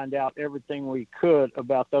trying to find out everything we could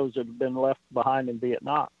about those that had been left behind in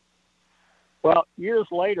Vietnam. Well, years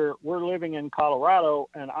later, we're living in Colorado,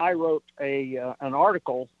 and I wrote an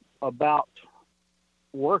article about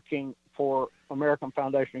working for American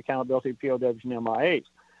Foundation Accountability, POWs, and MIAs.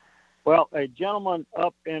 Well, a gentleman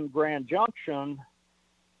up in Grand Junction,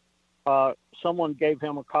 someone gave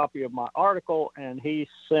him a copy of my article, and he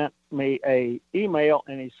sent me an email,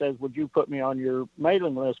 and he says, would you put me on your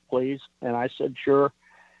mailing list, please? And I said, sure.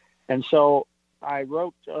 And so I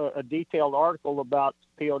wrote a detailed article about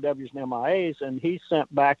POWs and MIAs, and he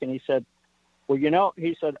sent back and he said, well,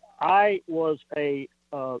 he said, I was the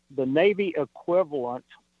Navy equivalent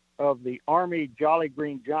of the Army Jolly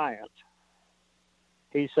Green Giant.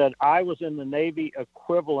 He said, I was in the Navy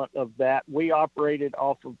equivalent of that. We operated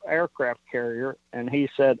off of aircraft carrier. And he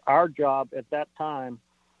said, our job at that time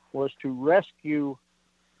was to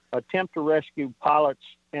attempt to rescue pilots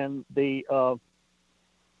in the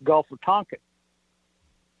Gulf of Tonkin.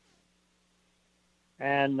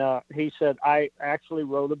 And he said, I actually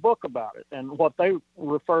wrote a book about it. And what they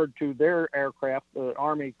referred to their aircraft, the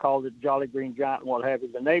Army called it Jolly Green Giant and what have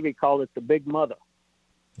you. The Navy called it the Big Mother.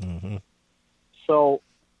 Mm-hmm. So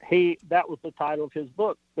that was the title of his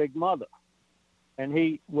book, Big Mother. And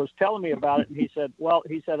he was telling me about it. And he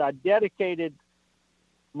said, I dedicated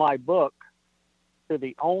my book to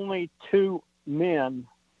the only two men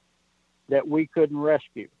that we couldn't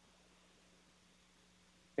rescue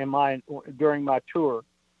during my tour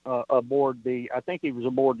aboard I think he was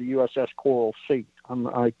aboard the USS Coral Sea.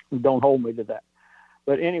 Don't hold me to that.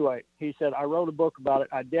 But anyway, he said, I wrote a book about it.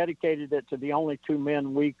 I dedicated it to the only two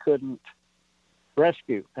men we couldn't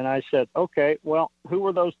rescue. And I said, okay, well, who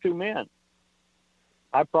were those two men?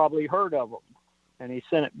 I probably heard of them. And he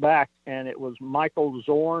sent it back, and it was Michael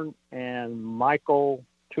Zorn and Michael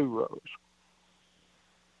Two Rose.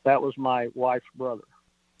 That was my wife's brother.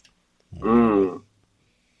 Mm.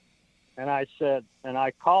 And I said, and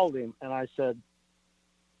I called him, and I said,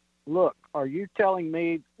 look, are you telling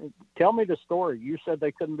me, tell me the story. You said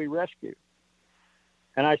they couldn't be rescued.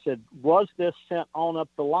 And I said, was this sent on up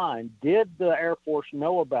the line? Did the Air Force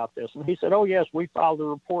know about this? And he said, oh, yes, we filed the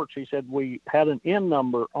reports. He said, we had an N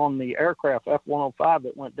number on the aircraft F-105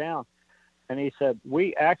 that went down. And he said,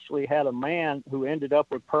 we actually had a man who ended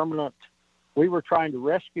up with permanent, we were trying to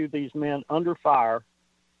rescue these men under fire.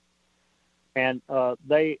 And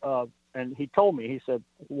and he told me, he said,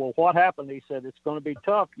 well, what happened? He said, it's going to be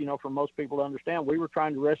tough, for most people to understand. We were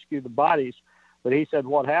trying to rescue the bodies. But he said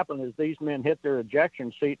what happened is these men hit their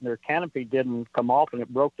ejection seat and their canopy didn't come off and it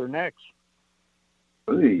broke their necks.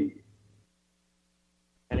 Hey.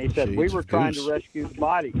 And he said, we were trying to rescue the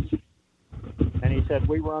bodies. And he said,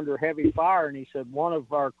 we were under heavy fire. And he said, one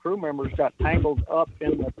of our crew members got tangled up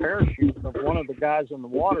in the parachute of one of the guys in the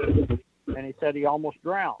water. And he said he almost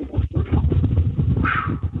drowned.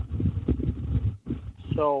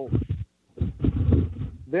 So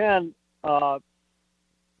then,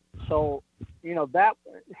 that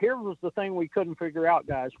here was the thing we couldn't figure out,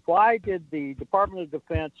 guys. Why did the Department of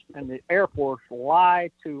Defense and the Air Force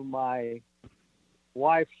lie to my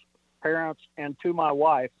wife's parents and to my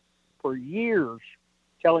wife for years,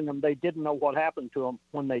 telling them they didn't know what happened to them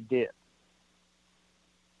when they did?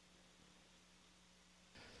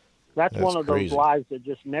 That's one of crazy. those lies that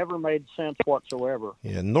just never made sense whatsoever.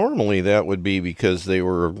 Yeah, normally that would be because they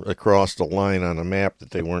were across the line on a map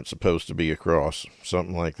that they weren't supposed to be across,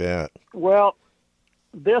 something like that. Well,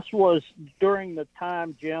 this was during the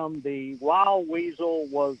time, Jim, the Wild Weasel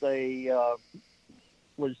was kind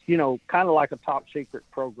of like a top secret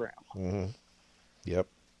program. Mm-hmm. Yep.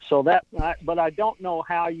 So but I don't know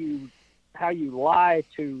how you lie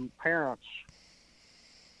to parents.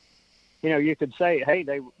 You could say, hey,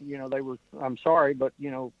 they were, I'm sorry, but,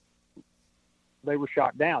 they were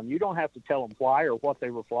shot down. You don't have to tell them why or what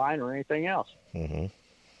they were flying or anything else. Mm-hmm.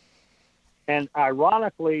 And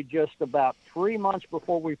ironically, just about 3 months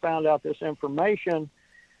before we found out this information,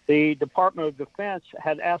 the Department of Defense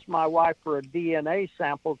had asked my wife for a DNA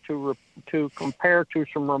sample to compare to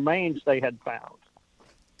some remains they had found.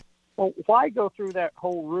 Well, why go through that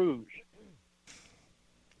whole ruse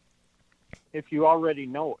if you already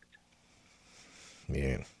know it?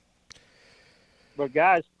 Yeah. But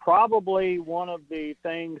guys, probably one of the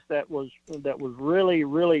things that was really,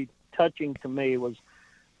 really touching to me was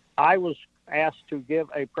I was asked to give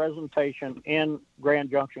a presentation in Grand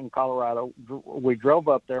Junction, Colorado. We drove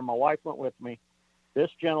up there. My wife went with me. This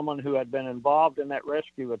gentleman who had been involved in that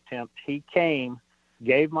rescue attempt, he came,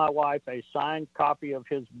 gave my wife a signed copy of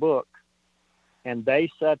his book, and they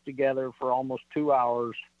sat together for almost 2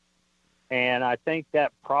 hours. And I think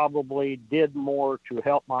that probably did more to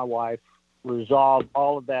help my wife resolve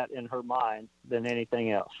all of that in her mind than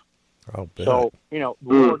anything else. I'll bet. So, the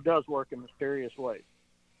Lord does work in mysterious ways.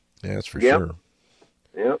 Yeah, that's for sure.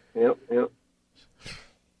 Yep.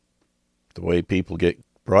 The way people get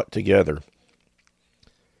brought together.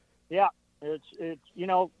 Yeah, it's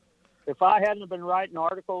if I hadn't been writing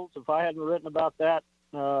articles, if I hadn't written about that,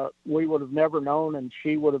 we would have never known, and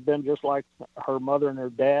she would have been just like her mother and her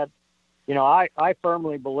dad. I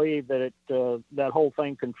firmly believe that that whole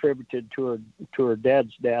thing contributed to her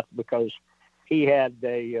dad's death, because he had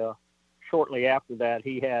shortly after that,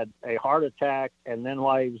 he had a heart attack, and then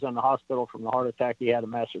while he was in the hospital from the heart attack, he had a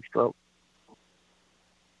massive stroke.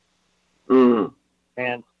 Mm.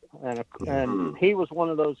 And he was one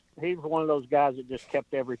of those guys that just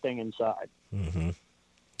kept everything inside. Mm-hmm.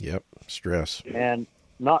 Yep, stress. And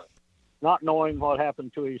not knowing what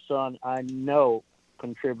happened to his son, I know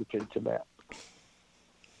contributed to that.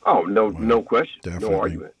 Oh, no question. Definitely. No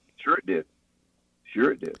argument. Sure it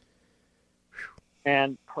did.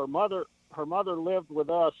 And her mother lived with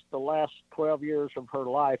us the last 12 years of her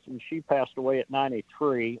life, and she passed away at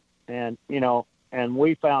 93. And, and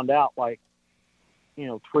we found out 3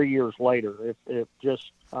 years later.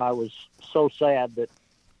 I was so sad that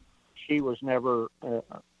she was never,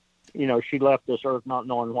 she left this earth not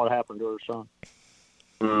knowing what happened to her son.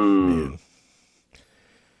 Man.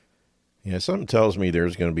 Yeah, something tells me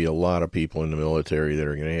there's going to be a lot of people in the military that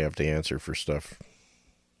are going to have to answer for stuff,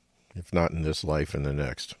 if not in this life, in the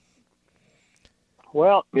next.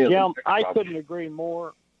 Well, Jim, I couldn't agree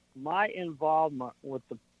more. My involvement with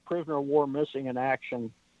the prisoner of war missing in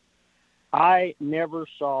action, I never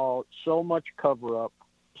saw so much cover-up,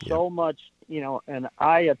 so much, and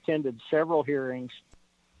I attended several hearings.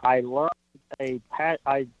 I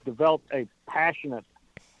developed a passionate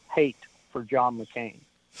hate for John McCain.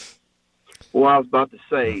 Well, I was about to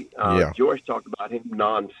say, George talked about him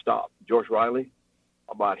nonstop. George Riley,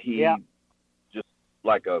 about just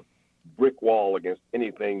like a brick wall against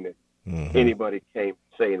anything that anybody came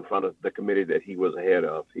say in front of the committee that he was ahead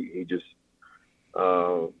of. He just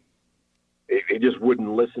he just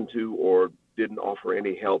wouldn't listen to or didn't offer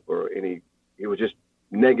any help or any. He was just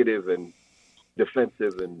negative and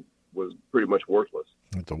defensive and was pretty much worthless.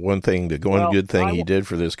 The one good thing he did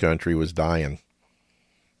for this country was dying.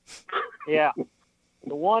 Yeah.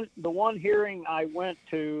 The one hearing I went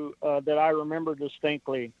to that I remember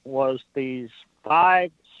distinctly was these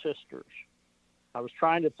 5 sisters. I was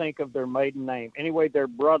trying to think of their maiden name. Anyway, their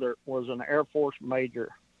brother was an Air Force major.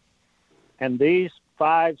 And these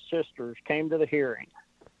 5 sisters came to the hearing.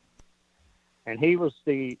 And he was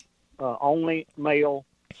the only male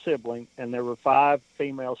sibling, and there were 5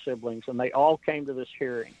 female siblings, and they all came to this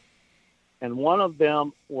hearing. And one of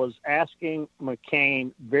them was asking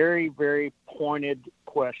McCain very, very pointed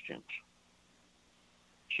questions.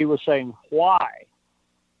 She was saying, why?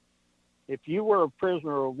 If you were a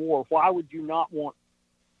prisoner of war, why would you not want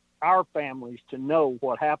our families to know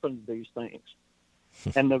what happened to these things?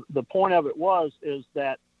 And the point of it is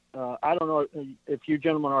that, I don't know if you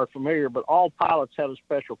gentlemen are familiar, but all pilots had a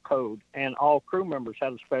special code, and all crew members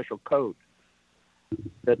had a special code.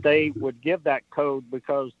 That they would give that code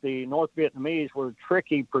because the North Vietnamese were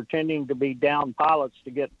tricky, pretending to be downed pilots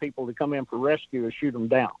to get people to come in for rescue and shoot them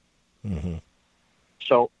down. Mm-hmm.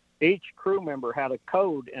 So each crew member had a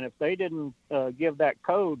code, and if they didn't give that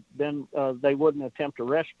code, then they wouldn't attempt to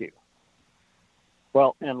rescue.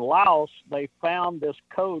 Well, in Laos, they found this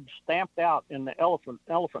code stamped out in the elephant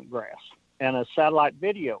grass and a satellite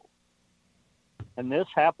video. And this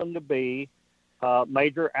happened to be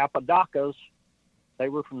Major Apodaca's. They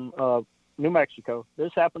were from New Mexico.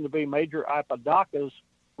 This happened to be Major Apodaca's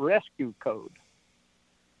rescue code.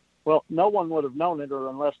 Well, no one would have known it, or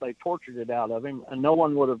unless they tortured it out of him, and no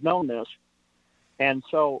one would have known this. And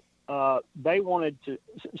so they wanted to.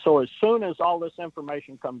 So as soon as all this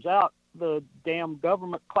information comes out, the damn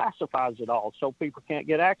government classifies it all, so people can't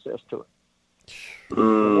get access to it.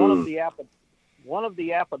 One of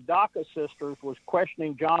the Apodaca sisters was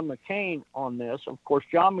questioning John McCain on this. Of course,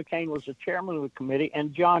 John McCain was the chairman of the committee,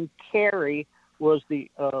 and John Kerry was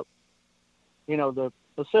the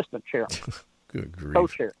assistant chairman, Good grief.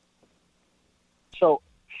 co-chair. So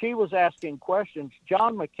she was asking questions.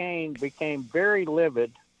 John McCain became very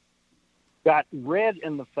livid, got red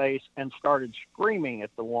in the face, and started screaming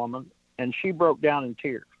at the woman, and she broke down in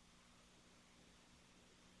tears.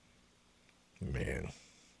 Man.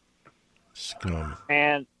 Scum.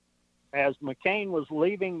 And as McCain was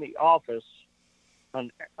leaving the office,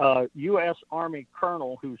 a U.S. Army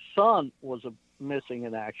colonel whose son was missing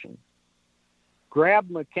in action grabbed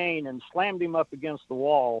McCain and slammed him up against the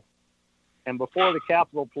wall. And before the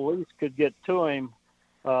Capitol Police could get to him,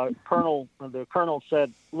 the colonel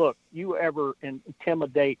said, "Look, you ever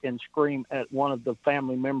intimidate and scream at one of the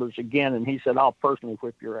family members again," and he said, "I'll personally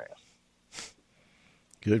whip your ass."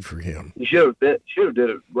 Good for him. He should have did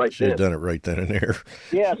it right Should have done it right then and there.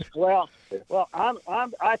 Yes, well,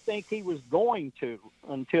 I think he was going to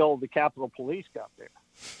until the Capitol Police got there.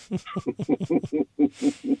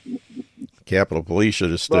 Capitol Police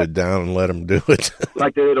should have stood down and let him do it.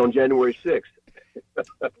 Like they did on January 6th.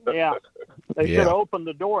 Yeah, they should have opened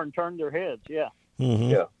the door and turned their heads. Yeah.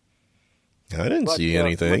 Mm-hmm. Yeah. I didn't see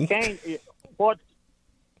anything. McCain,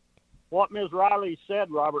 what Ms. Riley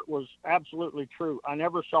said, Robert, was absolutely true. I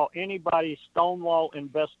never saw anybody stonewall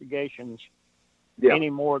investigations any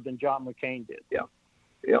more than John McCain did. Yep.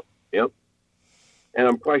 And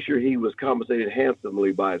I'm quite sure he was compensated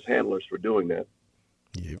handsomely by his handlers for doing that.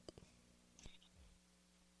 Yep.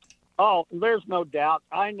 Oh, there's no doubt.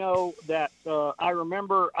 I know that I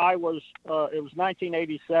remember it was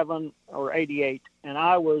 1987 or 88, and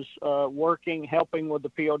I was helping with the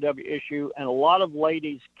POW issue, and a lot of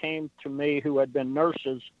ladies came to me who had been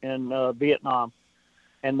nurses in Vietnam,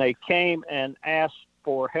 and they came and asked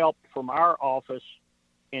for help from our office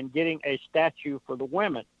in getting a statue for the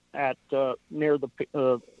women at near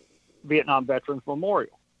the Vietnam Veterans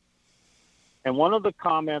Memorial. And one of the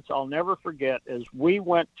comments I'll never forget is we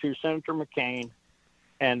went to Senator McCain,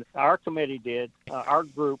 and our committee did, our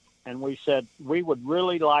group, and we said, we would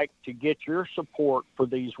really like to get your support for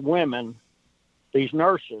these women, these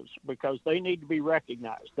nurses, because they need to be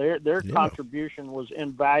recognized. Their contribution was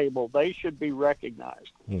invaluable. They should be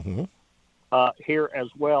recognized here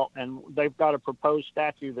as well. And they've got a proposed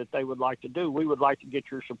statue that they would like to do. We would like to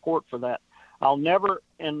get your support for that. I'll never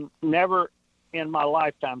in my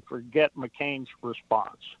lifetime forget McCain's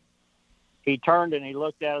response. He turned and he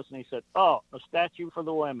looked at us and he said, "Oh, a statue for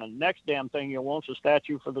the women. Next damn thing you want's a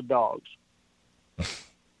statue for the dogs."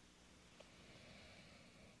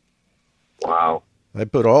 Wow. I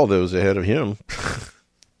put all those ahead of him.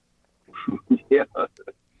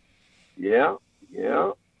 Yeah,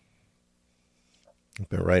 yeah.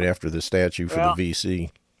 But right after the statue for the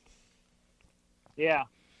VC. Yeah,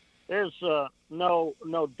 there's no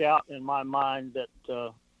doubt in my mind that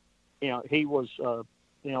he was of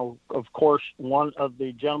course one of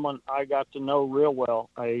the gentlemen I got to know real well,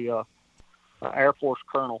 a Air Force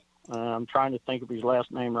colonel. I'm trying to think of his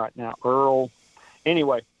last name right now, Earl.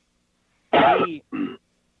 Anyway, he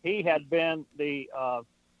had been the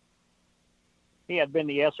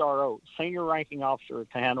SRO, senior ranking officer at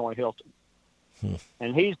Hanoi Hilton.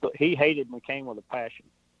 And he hated McCain with a passion.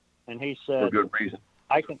 And he said, for good reason.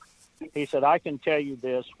 I can tell you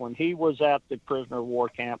this, when he was at the prisoner of war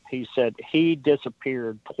camp, he said he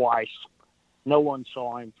disappeared twice. No one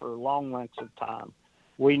saw him for long lengths of time.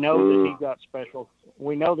 We know that he got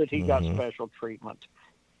special treatment.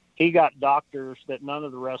 He got doctors that none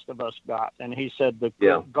of the rest of us got. And he said the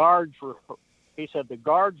guards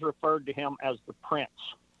referred to him as the prince.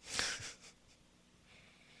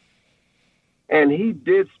 And he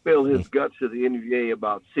did spill his guts to the NVA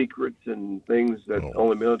about secrets and things that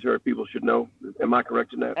only military people should know. Am I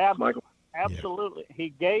correct in that, Michael? Absolutely. Yeah. He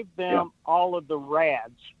gave them all of the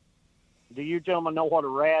RADs. Do you gentlemen know what a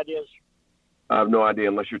RAD is? I have no idea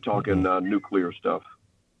unless you're talking nuclear stuff.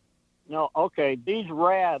 No, okay. These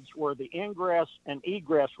RADs were the ingress and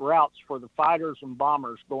egress routes for the fighters and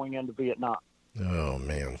bombers going into Vietnam. Oh,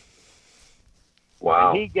 man.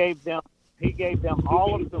 Wow. And he gave them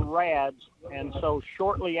all of the RADs, and so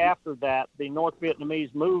shortly after that, the North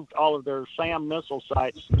Vietnamese moved all of their SAM missile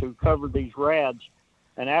sites to cover these RADs,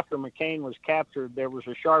 and after McCain was captured, there was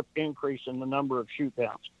a sharp increase in the number of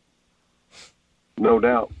shoot-downs. No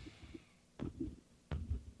doubt.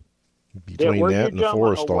 Between that and the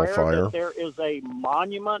Forrestal fire. That there is a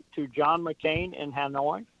monument to John McCain in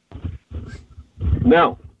Hanoi?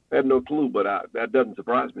 No, I had no clue, but that doesn't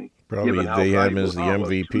surprise me. Probably they had him as the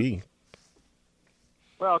MVP.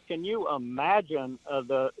 Well, can you imagine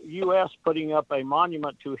the U.S. putting up a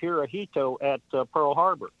monument to Hirohito at Pearl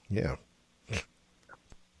Harbor? Yeah.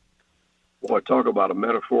 Boy, talk about a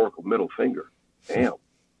metaphorical middle finger. Damn.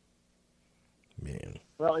 Man.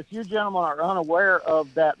 Well, if you gentlemen are unaware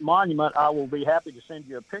of that monument, I will be happy to send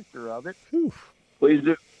you a picture of it. Whew. Please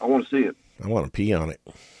do. I want to see it. I want to pee on it.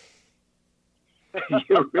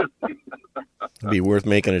 Really? It'd be worth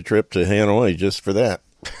making a trip to Hanoi just for that.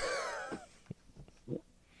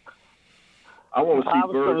 I want to see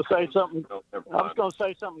birds. I was going to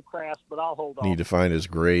say something crass, but I'll hold on. Need to find his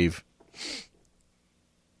grave.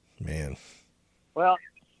 Man. Well,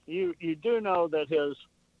 you do know that his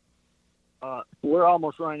we're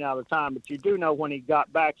almost running out of time, but you do know when he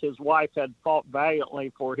got back, his wife had fought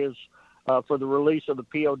valiantly for his for the release of the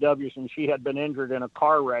POWs, and she had been injured in a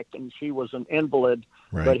car wreck, and she was an invalid,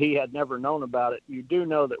 but he had never known about it. You do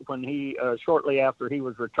know that when he shortly after he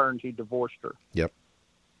was returned, he divorced her. Yep.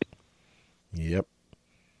 Then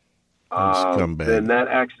that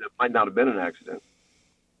accident might not have been an accident.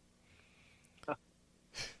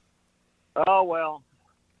 Oh, well,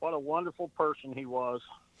 what a wonderful person he was.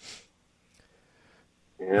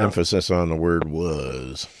 Yeah. Emphasis on the word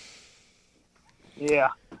was. Yeah.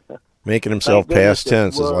 Making himself past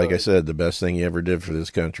tense is, like I said, the best thing he ever did for this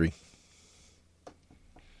country.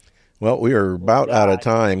 Well, we are about out of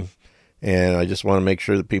time, and I just want to make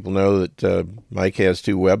sure that people know that Mike has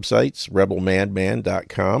two websites,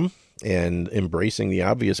 rebelmadman.com and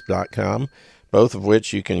embracingtheobvious.com, both of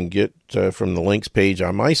which you can get from the links page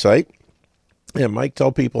on my site. And Mike,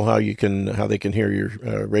 tell people how they can hear your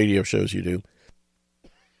radio shows you do.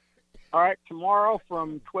 All right, tomorrow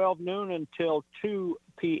from 12 noon until 2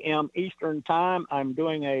 p.m. Eastern Time, I'm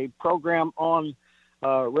doing a program on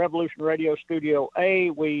Revolution Radio Studio A.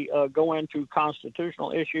 We go into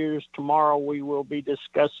constitutional issues. Tomorrow we will be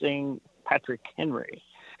discussing Patrick Henry.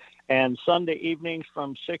 And Sunday evenings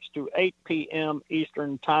from 6 to 8 p.m.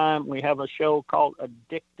 Eastern Time, we have a show called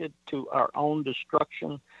Addicted to Our Own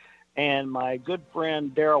Destruction. And my good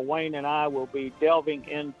friend Darrell Wayne and I will be delving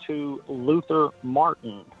into Luther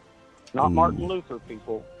Martin. Not Martin Luther,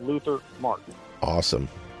 people. Luther Martin. Awesome.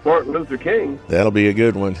 Martin Luther King. That'll be a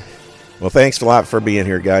good one. Well, thanks a lot for being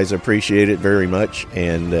here, guys. I appreciate it very much.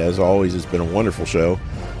 And as always, it's been a wonderful show.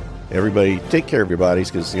 Everybody, take care of your bodies,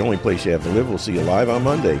 because it's the only place you have to live. We'll see you live on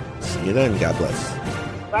Monday. See you then. God bless.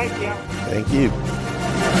 Thank you. Thank you.